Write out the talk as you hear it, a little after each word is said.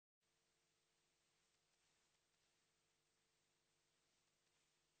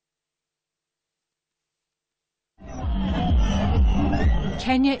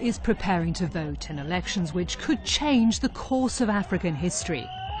Kenya is preparing to vote in elections which could change the course of African history.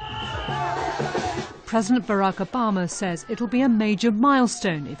 President Barack Obama says it'll be a major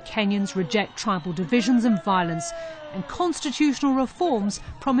milestone if Kenyans reject tribal divisions and violence, and constitutional reforms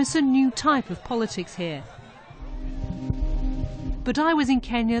promise a new type of politics here. But I was in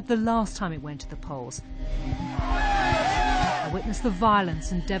Kenya the last time it went to the polls. I witnessed the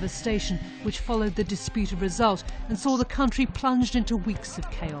violence and devastation which followed the disputed result and saw the country plunged into weeks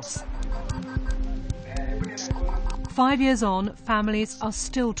of chaos. 5 years on, families are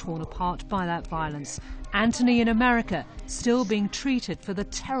still torn apart by that violence. Anthony in America still being treated for the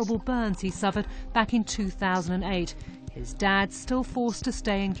terrible burns he suffered back in 2008. His dad still forced to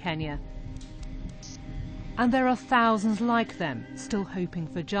stay in Kenya. And there are thousands like them still hoping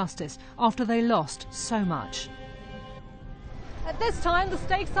for justice after they lost so much. At this time, the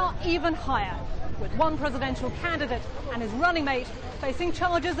stakes are even higher, with one presidential candidate and his running mate facing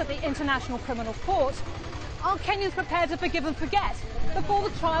charges at the International Criminal Court. Are Kenyans prepared to forgive and forget before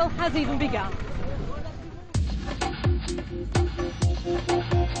the trial has even begun?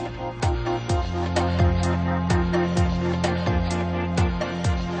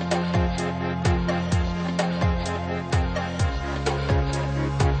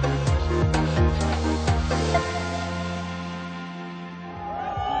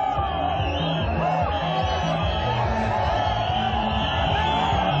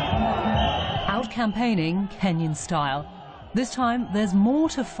 Campaigning Kenyan style. This time there's more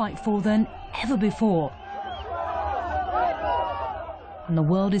to fight for than ever before. And the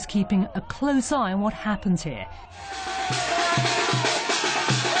world is keeping a close eye on what happens here.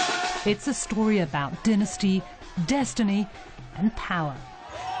 It's a story about dynasty, destiny and power.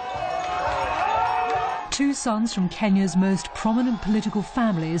 Two sons from Kenya's most prominent political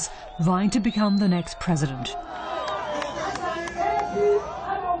families vying to become the next president.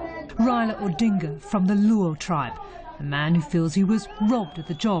 Raila Odinga from the Luo tribe, a man who feels he was robbed of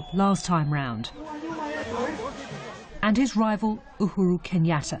the job last time round. And his rival Uhuru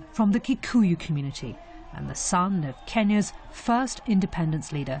Kenyatta from the Kikuyu community, and the son of Kenya's first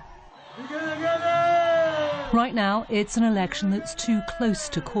independence leader. Right now, it's an election that's too close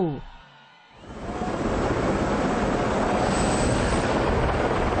to call.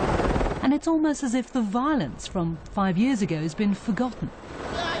 And it's almost as if the violence from 5 years ago has been forgotten.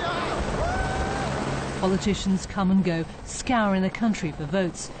 Politicians come and go, scouring the country for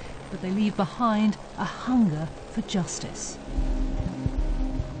votes, but they leave behind a hunger for justice.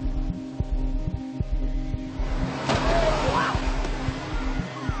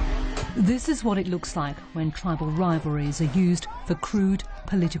 This is what it looks like when tribal rivalries are used for crude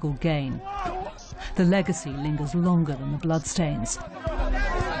political gain. The legacy lingers longer than the bloodstains.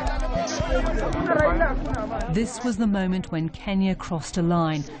 This was the moment when Kenya crossed a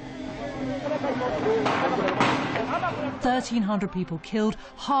line. 1,300 people killed,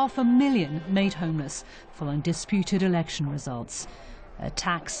 500,000 made homeless following disputed election results.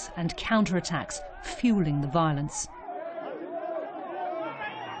 Attacks and counterattacks fueling the violence.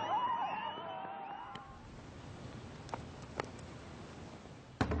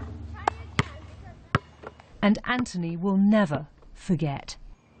 And Anthony will never forget.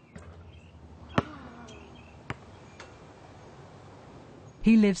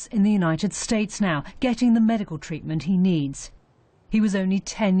 He lives in the United States now, getting the medical treatment he needs. He was only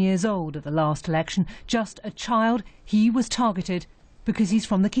 10 years old at the last election, just a child. He was targeted because he's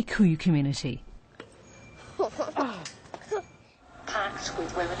from the Kikuyu community. Packed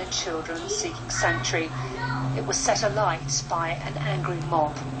with women and children seeking sanctuary, it was set alight by an angry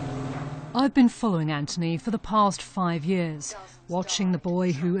mob. I've been following Anthony for the past 5 years, watching the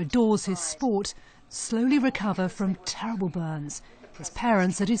boy who adores his sport slowly recover from terrible burns. His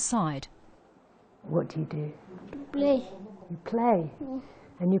parents at his side. What do you do? Play. You play? Yeah.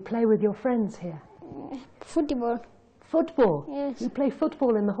 And you play with your friends here? Football. Football? Yes. You play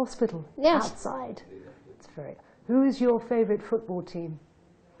football in the hospital? Yes. Outside? It's very... Who is your favourite football team?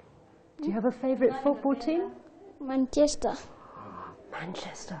 Do you have a favourite football team? Manchester.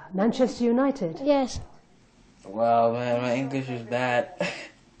 Manchester. Manchester United? Yes. Wow, man, my English is bad.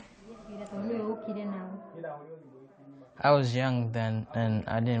 I was young then, and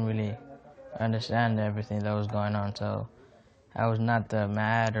I didn't really understand everything that was going on, so I was not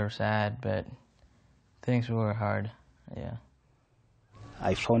mad or sad, but things were hard, yeah.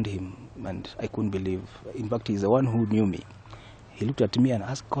 I found him, and I couldn't believe. In fact, he's the one who knew me. He looked at me and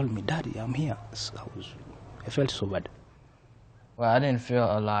called me, "Daddy, I'm here." So I felt so bad. Well, I didn't feel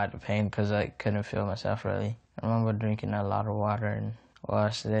a lot of pain because I couldn't feel myself, really. I remember drinking a lot of water, and I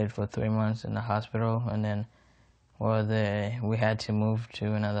stayed for 3 months in the hospital, and then Well, we had to move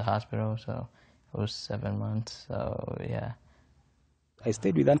to another hospital, so it was 7 months, so yeah. I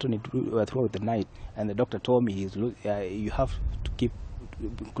stayed with Anthony throughout the night, and the doctor told me you have to keep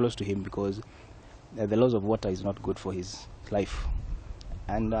close to him because the loss of water is not good for his life.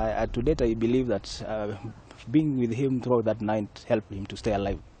 And to date, I believe that being with him throughout that night helped him to stay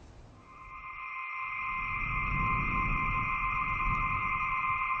alive.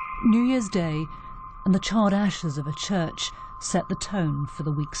 New Year's Day and the charred ashes of a church set the tone for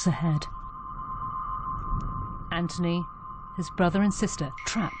the weeks ahead. Anthony, his brother and sister,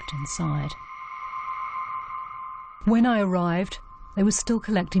 trapped inside. When I arrived, they were still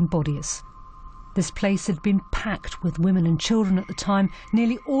collecting bodies. This place had been packed with women and children at the time,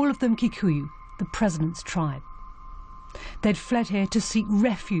 nearly all of them Kikuyu, the president's tribe. They'd fled here to seek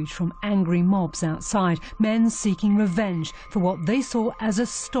refuge from angry mobs outside, men seeking revenge for what they saw as a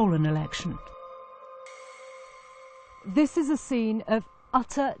stolen election. This is a scene of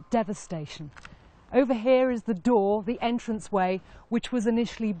utter devastation. Over here is the door, the entranceway, which was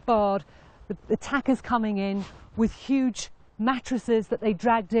initially barred. The attackers coming in with huge mattresses that they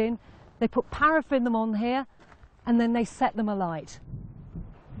dragged in. They put paraffin them on here, and then they set them alight.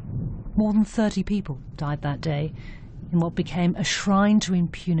 More than 30 people died that day in what became a shrine to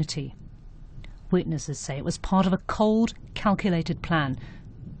impunity. Witnesses say it was part of a cold, calculated plan,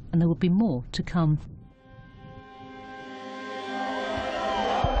 and there would be more to come.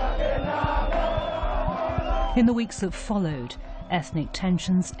 In the weeks that followed, ethnic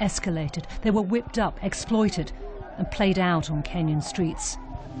tensions escalated. They were whipped up, exploited, and played out on Kenyan streets.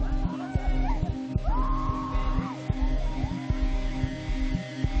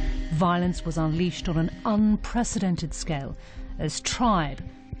 Violence was unleashed on an unprecedented scale as tribe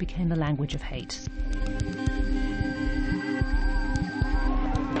became the language of hate.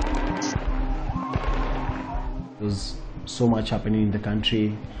 There's so much happening in the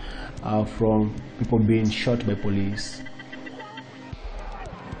country, from people being shot by police,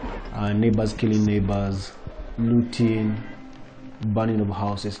 neighbors killing neighbors, looting, burning of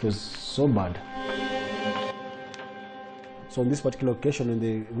houses. It was so bad. So on this particular occasion, when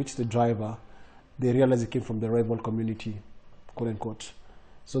they reached the driver, they realized it came from the rival community, quote unquote.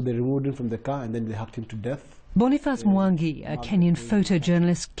 So they removed him from the car and then they hacked him to death. Boniface Mwangi, a Kenyan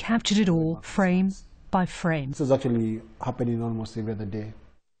photojournalist, captured it all, frame by frame. This was actually happening almost every other day.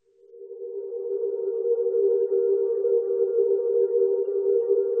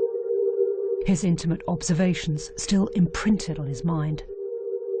 His intimate observations still imprinted on his mind.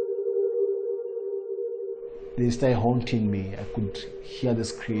 They started haunting me. I could hear the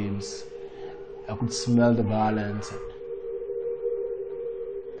screams. I could smell the violence.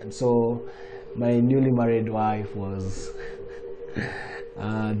 And so my newly married wife was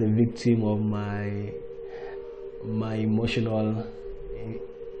the victim of my emotional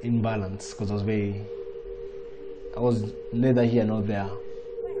imbalance, because I was neither here nor there.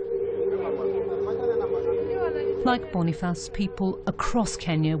 Like Boniface, people across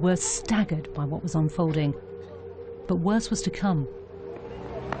Kenya were staggered by what was unfolding. But worse was to come.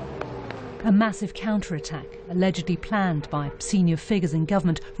 A massive counterattack, allegedly planned by senior figures in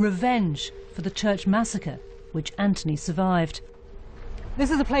government, revenge for the church massacre, which Anthony survived.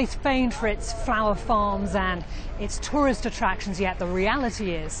 This is a place famed for its flower farms and its tourist attractions, yet the reality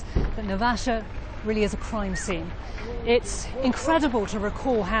is that Naivasha really is a crime scene. It's incredible to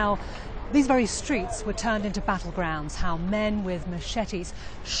recall how these very streets were turned into battlegrounds, how men with machetes,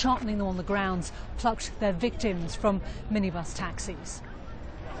 sharpening them on the grounds, plucked their victims from minibus taxis.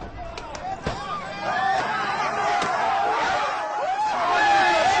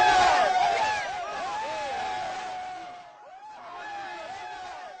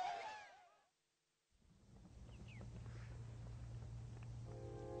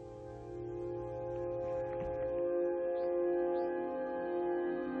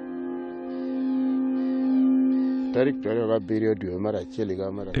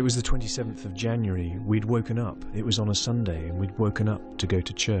 It was the 27th of January. We'd woken up. It was on a Sunday, and we'd woken up to go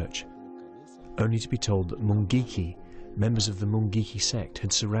to church, only to be told that Mungiki, members of the Mungiki sect,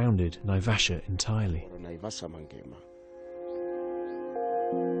 had surrounded Naivasha entirely.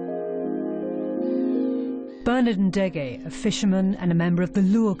 Bernard Ndege, a fisherman and a member of the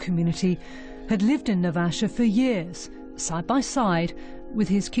Luo community, had lived in Naivasha for years, side by side with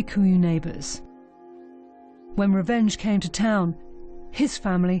his Kikuyu neighbours. When revenge came to town, his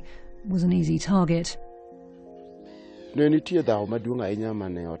family was an easy target.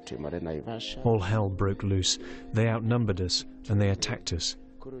 All hell broke loose. They outnumbered us and they attacked us.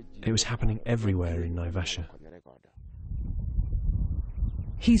 It was happening everywhere in Naivasha.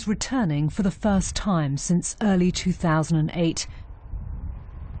 He's returning for the first time since early 2008.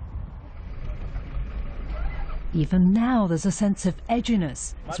 Even now there's a sense of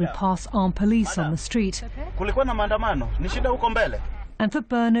edginess as we pass armed police on the street. And for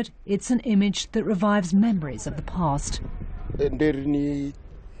Bernard, it's an image that revives memories of the past. The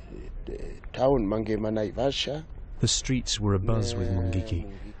streets were abuzz with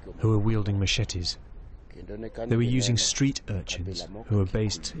Mungiki, who were wielding machetes. They were using street urchins who were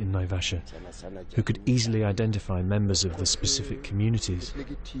based in Naivasha, who could easily identify members of the specific communities.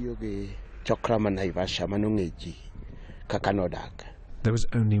 There was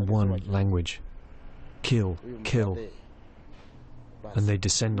only one language: kill, kill. And they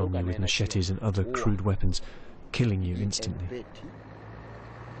descend on you with machetes and other crude weapons, killing you instantly.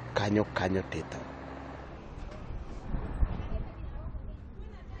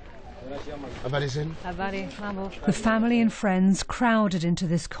 The family and friends crowded into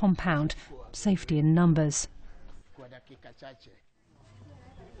this compound, safety in numbers.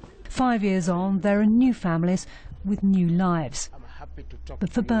 5 years on, there are new families with new lives.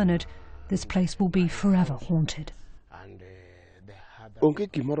 But for Bernard, this place will be forever haunted.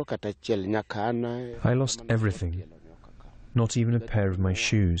 I lost everything. Not even a pair of my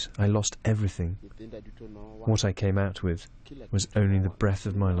shoes. I lost everything. What I came out with was only the breath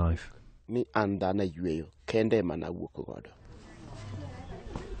of my life.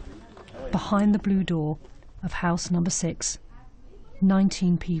 Behind the blue door of house number 6,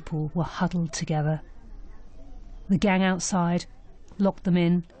 19 people were huddled together. The gang outside locked them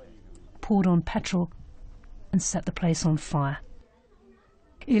in, poured on petrol and set the place on fire.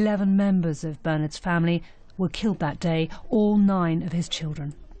 11 members of Bernard's family were killed that day, all 9 of his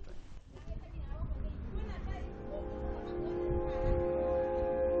children.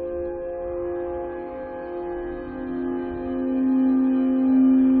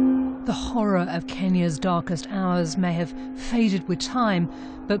 The horror of Kenya's darkest hours may have faded with time,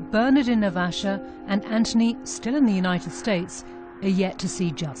 but Bernard in Naivasha and Anthony, still in the United States, are yet to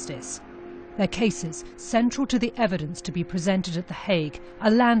see justice. Their cases central to the evidence to be presented at The Hague, a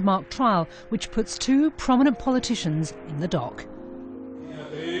landmark trial which puts 2 prominent politicians in the dock.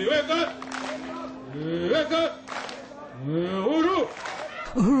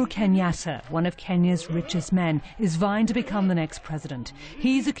 Uhuru Kenyatta, one of Kenya's richest men, is vying to become the next president.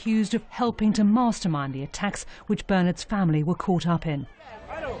 He's accused of helping to mastermind the attacks which Bernard's family were caught up in.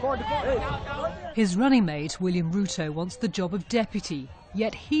 His running mate, William Ruto, wants the job of deputy,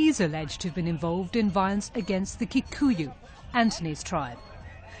 yet he's alleged to have been involved in violence against the Kikuyu, Anthony's tribe.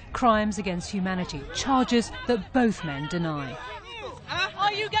 Crimes against humanity, charges that both men deny.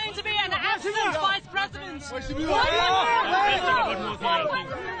 Are you going to be an absent vice president?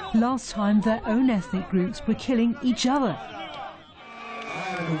 Last time, their own ethnic groups were killing each other.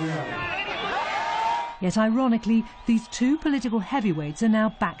 Yet ironically, these 2 political heavyweights are now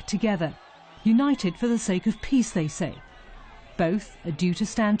back together, united for the sake of peace, they say. Both are due to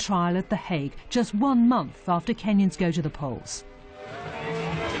stand trial at The Hague just 1 month after Kenyans go to the polls.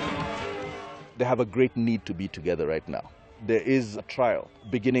 They have a great need to be together right now. There is a trial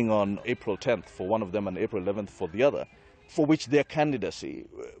beginning on April 10th for one of them and April 11th for the other, for which their candidacy,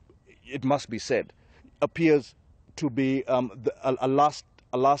 it must be said, appears to be a last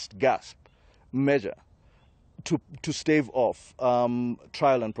gasp measure to stave off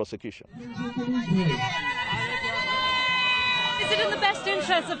trial and prosecution. Is it in the best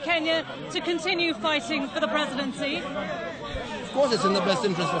interest of Kenya to continue fighting for the presidency? Of course it's in the best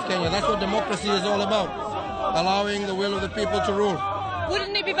interest of Kenya. That's what democracy is all about, allowing the will of the people to rule.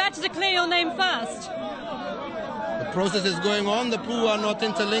 Wouldn't it be better to clear your name first? The process is going on. The two are not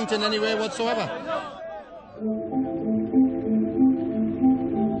interlinked in any way whatsoever.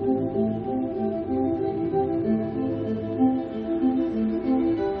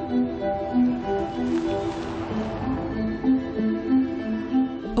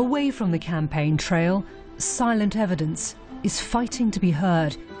 Away from the campaign trail, silent evidence is fighting to be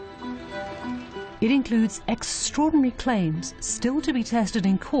heard. It includes extraordinary claims, still to be tested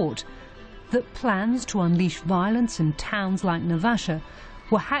in court, that plans to unleash violence in towns like Naivasha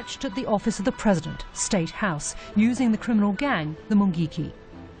were hatched at the office of the President, State House, using the criminal gang, the Mungiki.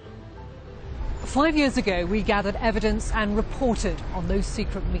 5 years ago, we gathered evidence and reported on those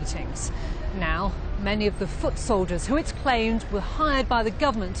secret meetings. Now, many of the foot soldiers who it's claimed were hired by the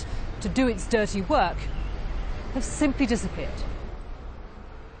government to do its dirty work have simply disappeared.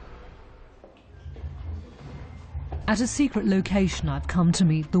 At a secret location, I've come to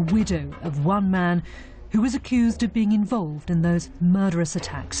meet the widow of one man who was accused of being involved in those murderous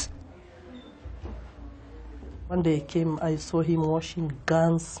attacks. One day I came, I saw him washing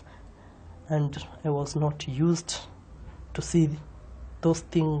guns, and I was not used to see those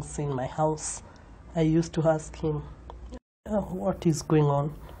things in my house. I used to ask him, what is going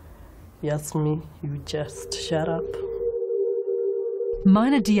on? He asked me, you just shut up.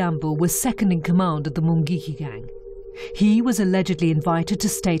 Minor Diambo was second in command of the Mungiki gang. He was allegedly invited to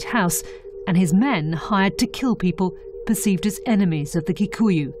State House and his men hired to kill people perceived as enemies of the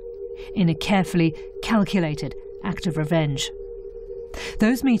Kikuyu in a carefully calculated act of revenge.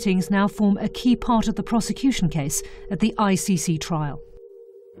 Those meetings now form a key part of the prosecution case at the ICC trial.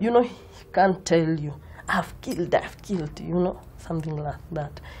 You know, he can't tell you, I've killed, you know, something like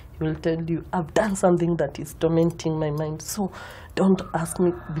that. He will tell you, I've done something that is tormenting my mind. So don't ask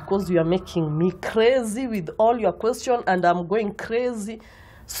me, because you are making me crazy with all your questions and I'm going crazy.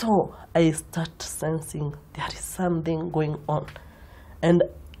 So I start sensing there is something going on. And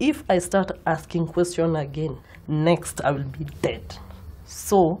if I start asking questions again, next I will be dead.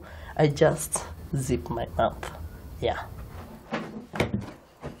 So I just zip my mouth. Yeah.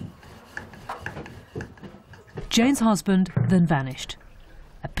 Jane's husband then vanished.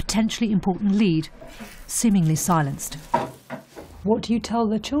 A potentially important lead, seemingly silenced. What do you tell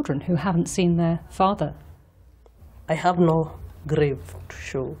the children who haven't seen their father? I have no grave to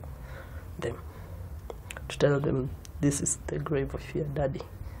show them, to tell them this is the grave of your daddy.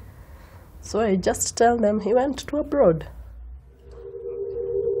 So I just tell them he went to abroad.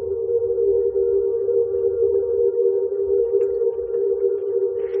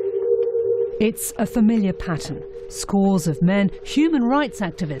 It's a familiar pattern. Scores of men, human rights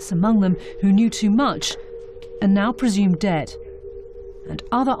activists among them, who knew too much, are now presumed dead. And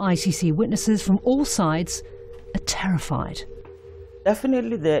other ICC witnesses from all sides are terrified.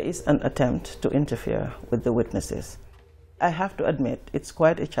 Definitely there is an attempt to interfere with the witnesses. I have to admit, it's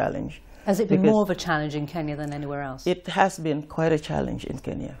quite a challenge. Has it been more of a challenge in Kenya than anywhere else? It has been quite a challenge in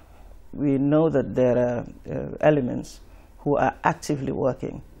Kenya. We know that there are elements who are actively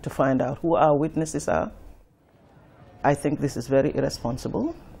working to find out who our witnesses are. I think this is very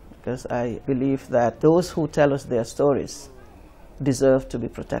irresponsible, because I believe that those who tell us their stories deserve to be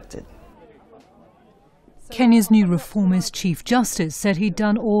protected. Kenya's new reformist Chief Justice said he'd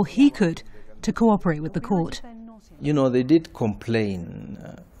done all he could to cooperate with the court. You know, they did complain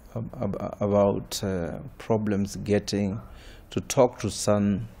about problems getting to talk to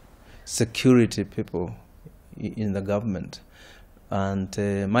some security people in the government. And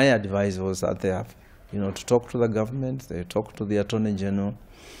my advice was that they have, to talk to the government, they talk to the Attorney General,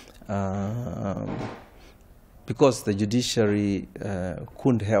 because the judiciary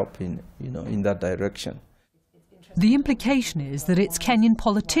couldn't help in that direction. The implication is that it's Kenyan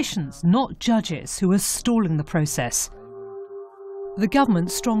politicians, not judges, who are stalling the process. The government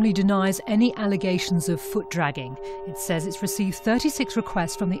strongly denies any allegations of foot-dragging. It says it's received 36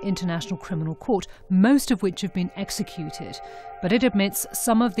 requests from the International Criminal Court, most of which have been executed. But it admits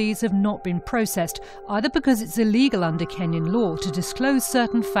some of these have not been processed, either because it's illegal under Kenyan law to disclose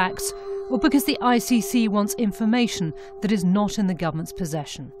certain facts, or because the ICC wants information that is not in the government's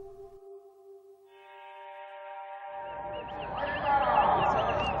possession.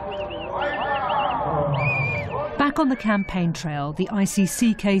 Back on the campaign trail, the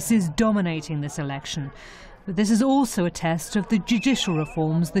ICC case is dominating this election. But this is also a test of the judicial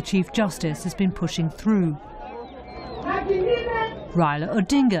reforms the Chief Justice has been pushing through. Raila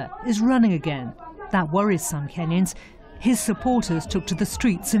Odinga is running again. That worries some Kenyans. His supporters took to the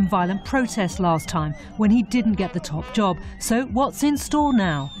streets in violent protest last time when he didn't get the top job. So what's in store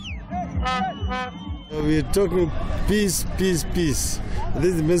now? We're talking peace, peace, peace.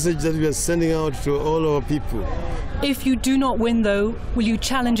 This is the message that we are sending out to all our people. If you do not win, though, will you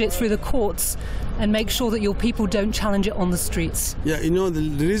challenge it through the courts and make sure that your people don't challenge it on the streets? Yeah,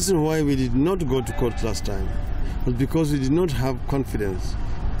 the reason why we did not go to court last time was because we did not have confidence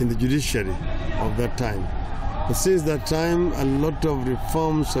in the judiciary of that time. But since that time, a lot of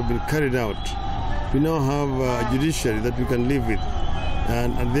reforms have been carried out. We now have a judiciary that we can live with.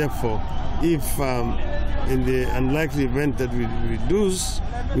 And therefore, if in the unlikely event that we lose,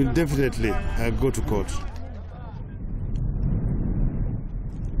 we'll definitely go to court.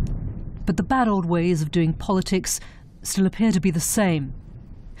 But the bad old ways of doing politics still appear to be the same.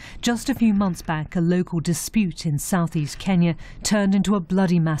 Just a few months back, a local dispute in southeast Kenya turned into a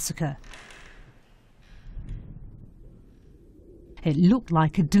bloody massacre. It looked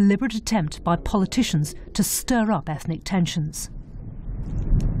like a deliberate attempt by politicians to stir up ethnic tensions.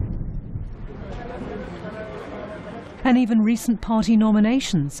 And even recent party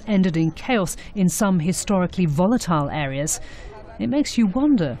nominations ended in chaos in some historically volatile areas. It makes you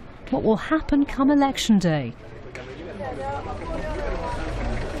wonder what will happen come election day.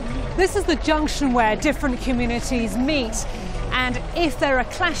 This is the junction where different communities meet. And if there are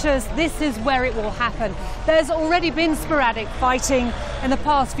clashes, this is where it will happen. There's already been sporadic fighting in the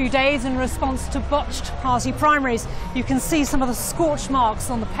past few days in response to botched party primaries. You can see some of the scorch marks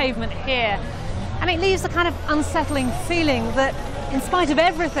on the pavement here. And it leaves a kind of unsettling feeling that, in spite of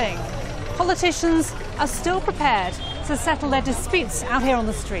everything, politicians are still prepared to settle their disputes out here on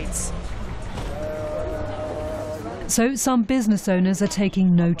the streets. So some business owners are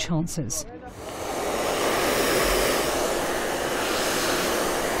taking no chances.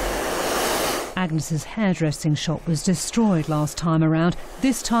 Agnes's hairdressing shop was destroyed last time around.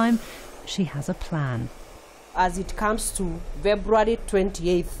 This time, she has a plan. As it comes to February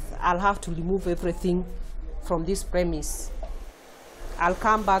 28th, I'll have to remove everything from this premise. I'll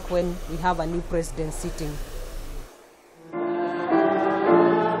come back when we have a new president sitting.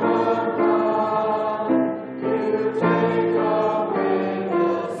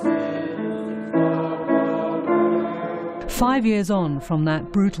 Five years on from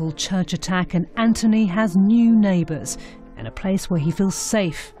that brutal church attack, and Anthony has new neighbours and a place where he feels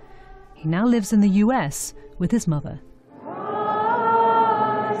safe. He now lives in the US with his mother.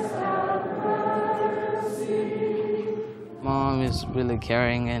 Mom is really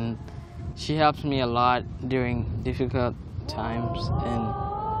caring, and she helps me a lot during difficult times, and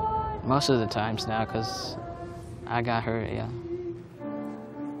most of the times now because I got her, yeah.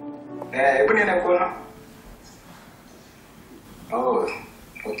 Oh,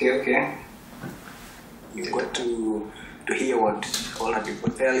 okay. You've got to hear what older people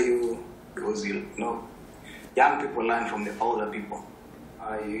tell you, because you know, young people learn from the older people.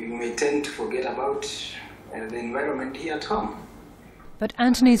 You may tend to forget about the environment here at home. But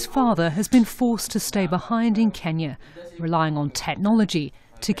Anthony's father has been forced to stay behind in Kenya, relying on technology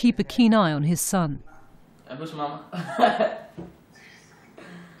to keep a keen eye on his son.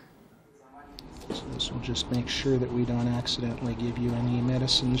 This will just make sure that we don't accidentally give you any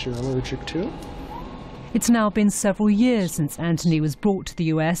medicines you're allergic to. It's now been several years since Anthony was brought to the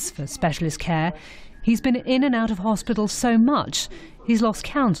US for specialist care. He's been in and out of hospital so much, he's lost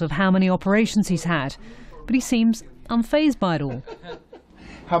count of how many operations he's had. But he seems unfazed by it all.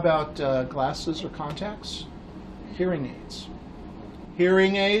 How about glasses or contacts? Hearing aids.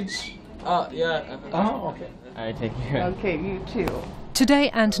 Hearing aids? Yeah. Oh, okay. All right, take care. Okay, you too. Today,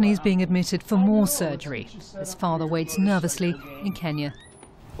 Anthony's being admitted for more surgery. His father waits nervously in Kenya.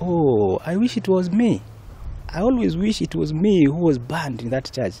 Oh, I wish it was me. I always wish it was me who was burned in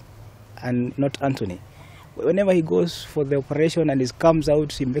that church and not Anthony. Whenever he goes for the operation and he comes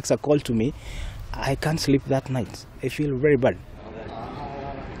out, he makes a call to me. I can't sleep that night. I feel very bad.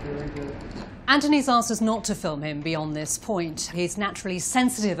 Anthony's asked us not to film him beyond this point. He's naturally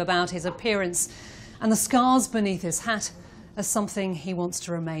sensitive about his appearance and the scars beneath his hat as something he wants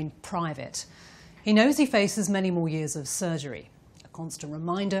to remain private. He knows he faces many more years of surgery, a constant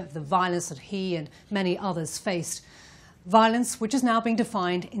reminder of the violence that he and many others faced, violence which is now being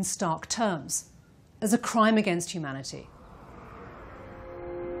defined in stark terms as a crime against humanity.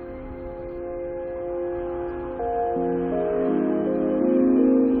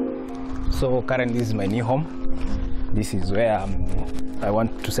 So currently this is my new home. This is where I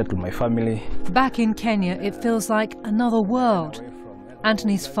want to settle my family. Back in Kenya, it feels like another world.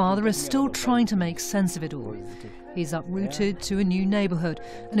 Anthony's father is still trying to make sense of it all. He's uprooted to a new neighbourhood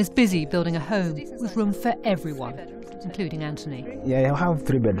and is busy building a home with room for everyone, including Anthony. Yeah, I have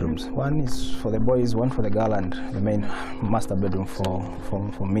 3 bedrooms. One is for the boys, one for the girl, and the main master bedroom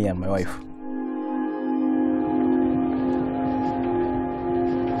for me and my wife.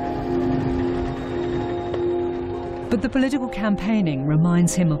 But the political campaigning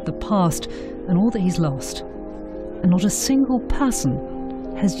reminds him of the past and all that he's lost. And not a single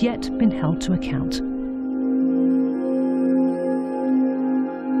person has yet been held to account.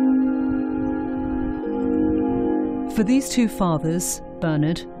 For these two fathers,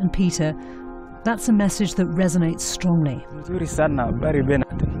 Bernard and Peter, that's a message that resonates strongly.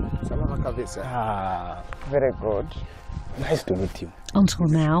 Very good. Nice to meet you. Until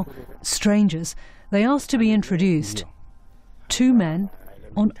now, strangers, they asked to be introduced. 2 men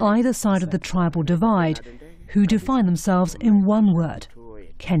on either side of the tribal divide who define themselves in one word: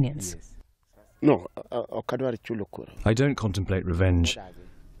 Kenyans. No, I don't contemplate revenge.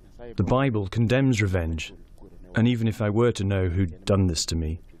 The Bible condemns revenge, and even if I were to know who'd done this to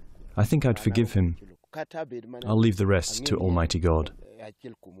me, I think I'd forgive him. I'll leave the rest to Almighty God. I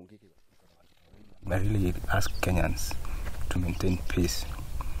really ask Kenyans to maintain peace,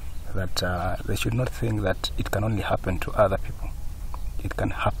 that they should not think that it can only happen to other people. It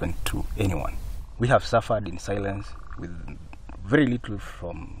can happen to anyone. We have suffered in silence with very little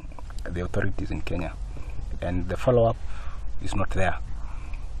from the authorities in Kenya, and the follow-up is not there.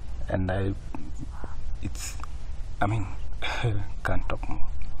 And I can't talk more.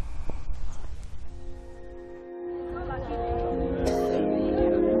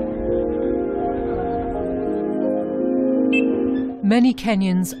 Many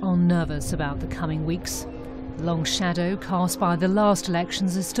Kenyans are nervous about the coming weeks. The long shadow cast by the last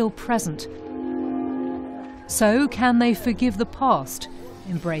elections is still present. So, can they forgive the past,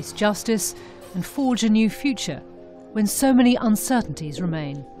 embrace justice, and forge a new future when so many uncertainties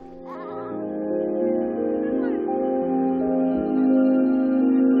remain?